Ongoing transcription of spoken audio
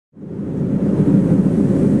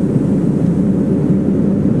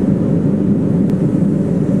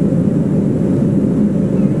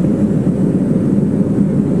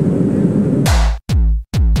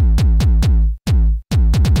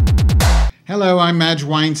Hello, I'm Madge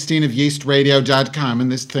Weinstein of YeastRadio.com,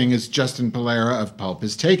 and this thing is Justin Polera of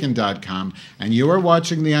PulpIsTaken.com, and you are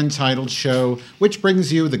watching the Untitled show, which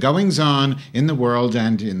brings you the goings-on in the world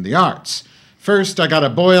and in the arts. First, I got a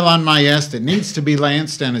boil on my ass that needs to be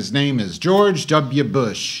lanced, and his name is George W.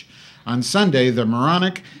 Bush. On Sunday, the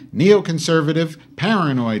moronic, neoconservative,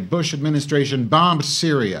 paranoid Bush administration bombed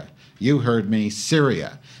Syria. You heard me,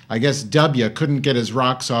 Syria. I guess W couldn't get his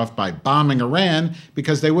rocks off by bombing Iran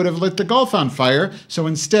because they would have lit the Gulf on fire, so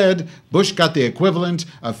instead, Bush got the equivalent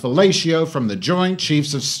of fellatio from the Joint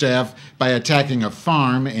Chiefs of Staff by attacking a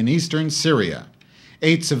farm in eastern Syria.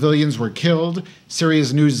 8 civilians were killed,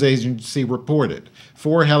 Syria's news agency reported.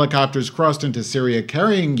 4 helicopters crossed into Syria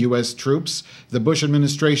carrying U.S. troops. The Bush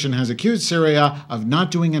administration has accused Syria of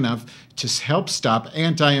not doing enough to help stop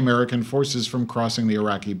anti-American forces from crossing the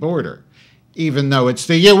Iraqi border, even though it's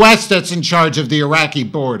the U.S. that's in charge of the Iraqi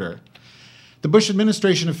border. The Bush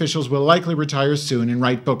administration officials will likely retire soon and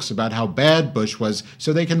write books about how bad Bush was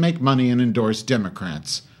so they can make money and endorse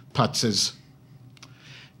Democrats. Putzes.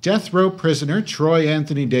 Death row prisoner Troy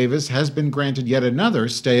Anthony Davis has been granted yet another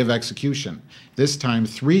stay of execution, this time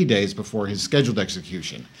 3 days before his scheduled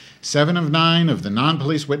execution. 7 of 9 of the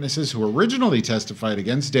non-police witnesses who originally testified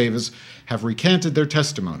against Davis have recanted their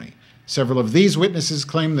testimony. Several of these witnesses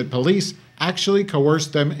claim that police actually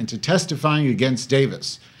coerced them into testifying against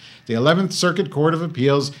Davis. The 11th Circuit Court of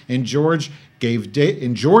Appeals in Georgia gave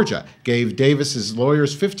Davis's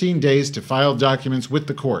lawyers 15 days to file documents with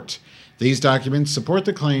the court. These documents support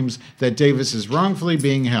the claims that Davis is wrongfully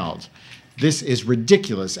being held. This is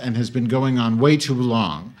ridiculous and has been going on way too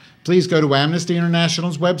long. Please go to Amnesty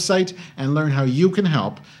International's website and learn how you can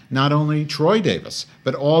help not only Troy Davis,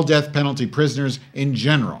 but all death penalty prisoners in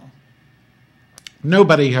general.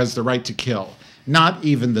 Nobody has the right to kill, not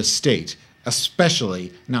even the state,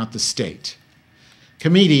 especially not the state.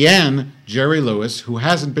 Comedian Jerry Lewis, who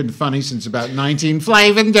hasn't been funny since about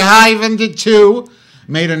 1952,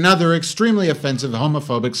 made another extremely offensive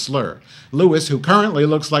homophobic slur. Lewis, who currently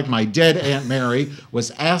looks like my dead Aunt Mary,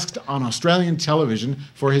 was asked on Australian television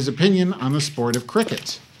for his opinion on the sport of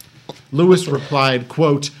cricket. Lewis replied,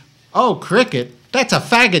 quote, "Oh, cricket? That's a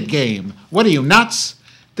faggot game. What are you, nuts?"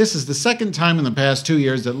 This is the second time in the past 2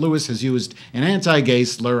 years that Lewis has used an anti-gay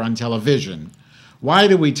slur on television. Why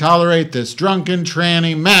do we tolerate this drunken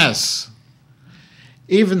tranny mess?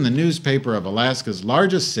 Even the newspaper of Alaska's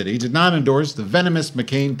largest city did not endorse the venomous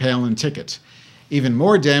McCain-Palin ticket. Even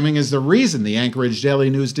more damning is the reason the Anchorage Daily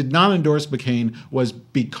News did not endorse McCain was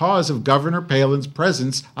because of Governor Palin's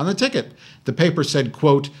presence on the ticket. The paper said,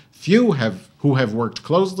 quote, "Few who have worked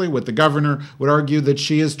closely with the governor would argue that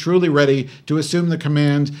she is truly ready to assume the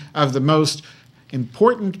command of the most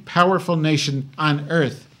important, powerful nation on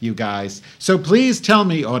earth, you guys. So please tell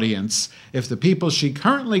me, audience, if the people she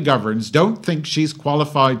currently governs don't think she's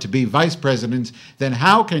qualified to be vice president, then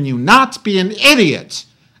how can you not be an idiot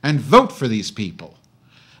and vote for these people?"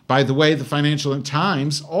 By the way, the Financial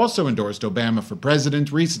Times also endorsed Obama for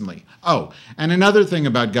president recently. Oh, and another thing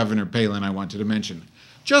about Governor Palin I wanted to mention.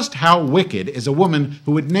 Just how wicked is a woman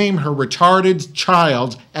who would name her retarded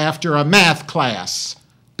child after a math class?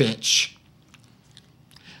 Bitch.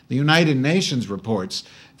 The United Nations reports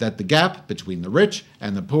that the gap between the rich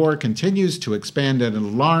and the poor continues to expand at an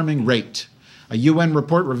alarming rate. A UN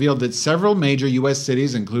report revealed that several major U.S.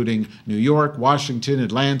 cities, including New York, Washington,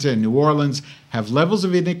 Atlanta, and New Orleans, have levels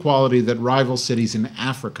of inequality that rival cities in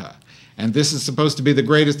Africa. And this is supposed to be the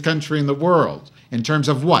greatest country in the world. In terms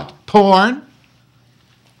of what? Porn?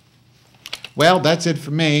 Well, that's it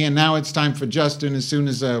for me, and now it's time for Justin. As soon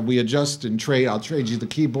as we adjust and trade, I'll trade you the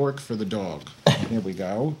keyboard for the dog. Here we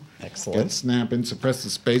go. Excellent. Get snapping, suppress the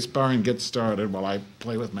space bar, and get started while I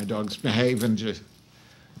play with my dog's behave and just...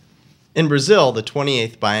 In Brazil, the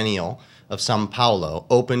 28th Bienal of Sao Paulo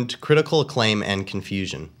opened to critical acclaim and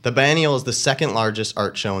confusion. The Bienal is the second largest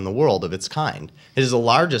art show in the world of its kind. It is the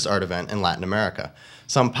largest art event in Latin America.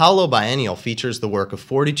 Sao Paulo Biennial features the work of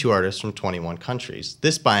 42 artists from 21 countries.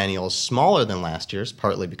 This biennial is smaller than last year's,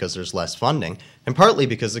 partly because there's less funding, and partly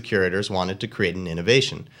because the curators wanted to create an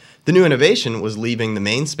innovation. The new innovation was leaving the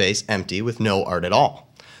main space empty with no art at all.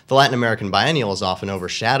 The Latin American Biennial is often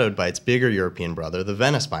overshadowed by its bigger European brother, the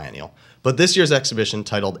Venice Biennial. But this year's exhibition,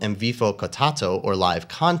 titled Em Vivo Contato, or Live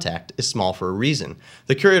Contact, is small for a reason.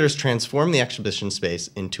 The curators transform the exhibition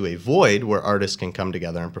space into a void where artists can come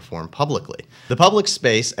together and perform publicly. The public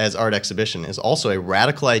space as art exhibition is also a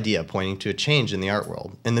radical idea pointing to a change in the art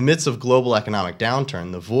world. In the midst of global economic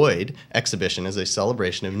downturn, the Void exhibition is a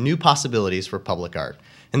celebration of new possibilities for public art.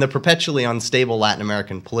 In the perpetually unstable Latin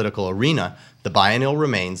American political arena, the biennial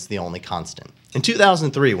remains the only constant. In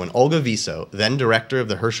 2003, when Olga Viso, then director of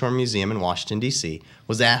the Hirshhorn Museum in Washington, D.C.,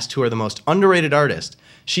 was asked who are the most underrated artists,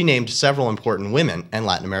 she named several important women and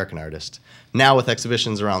Latin American artists. Now, with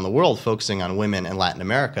exhibitions around the world focusing on women and Latin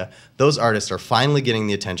America, those artists are finally getting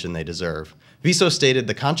the attention they deserve. Viso stated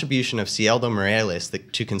the contribution of Cildo Meireles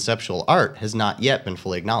to conceptual art has not yet been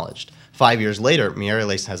fully acknowledged. 5 years later,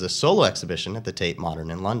 Meireles has a solo exhibition at the Tate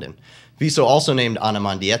Modern in London. Viso also named Ana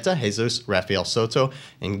Mendieta, Jesus, Rafeal Soto,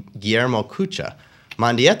 and Guillermo Kuitca.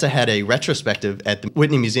 Mendieta had a retrospective at the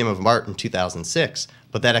Whitney Museum of Art in 2006,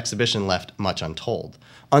 but that exhibition left much untold.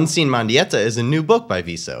 Unseen Mendieta is a new book by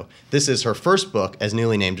Viso. This is her first book as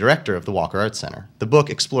newly named director of the Walker Art Center. The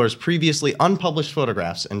book explores previously unpublished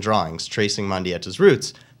photographs and drawings tracing Mendieta's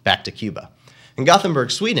roots back to Cuba. In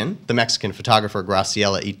Gothenburg, Sweden, the Mexican photographer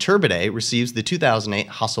Graciela Iturbide receives the 2008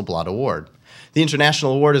 Hasselblad Award. The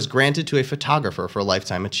international award is granted to a photographer for a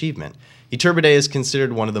lifetime achievement. Iturbide is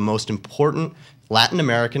considered one of the most important Latin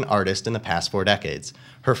American artists in the past 4 decades.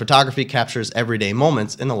 Her photography captures everyday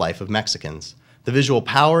moments in the life of Mexicans. The visual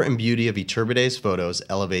power and beauty of Iturbide's photos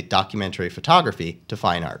elevate documentary photography to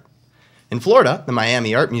fine art. In Florida, the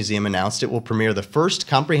Miami Art Museum announced it will premiere the first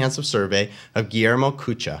comprehensive survey of Guillermo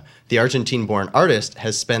Kuitca. The Argentine-born artist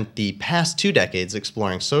has spent the past 2 decades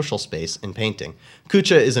exploring social space in painting.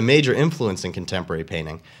 Kuitca is a major influence in contemporary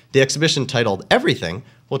painting. The exhibition titled Everything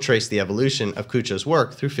will trace the evolution of Kuitca's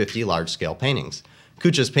work through 50 large-scale paintings.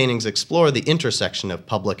 Kuitca's paintings explore the intersection of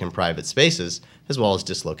public and private spaces, as well as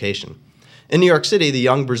dislocation. In New York City, the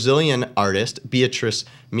young Brazilian artist Beatriz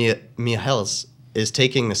Milhazes is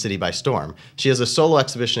taking the city by storm. She has a solo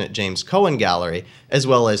exhibition at James Cohen Gallery, as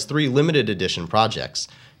well as 3 limited edition projects.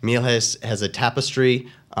 Milhazes has a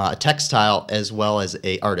tapestry, a textile, as well as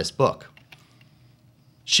an artist book.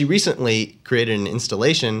 She recently created an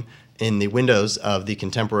installation in the windows of the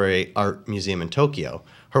Contemporary Art Museum in Tokyo.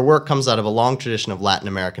 Her work comes out of a long tradition of Latin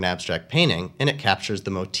American abstract painting, and it captures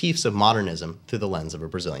the motifs of modernism through the lens of a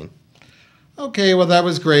Brazilian. Okay, well, that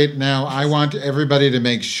was great. Now, I want everybody to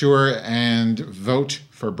make sure and vote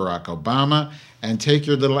for Barack Obama and take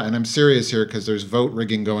your little, and I'm serious here because there's vote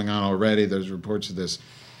rigging going on already. There's reports of this.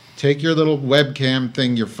 Take your little webcam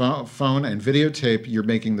thing, your phone, and videotape you're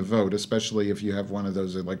making the vote, especially if you have one of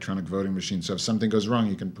those electronic voting machines. So if something goes wrong,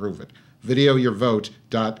 you can prove it. There's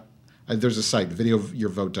a site,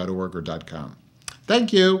 videoyourvote.org or .com.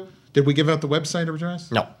 Thank you. Did we give out the website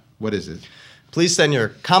address? No. What is it? Please send your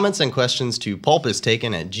comments and questions to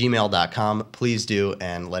pulpistaken@gmail.com. Please do,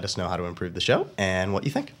 and let us know how to improve the show and what you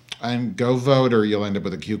think. And go vote or you'll end up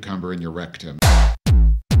with a cucumber in your rectum.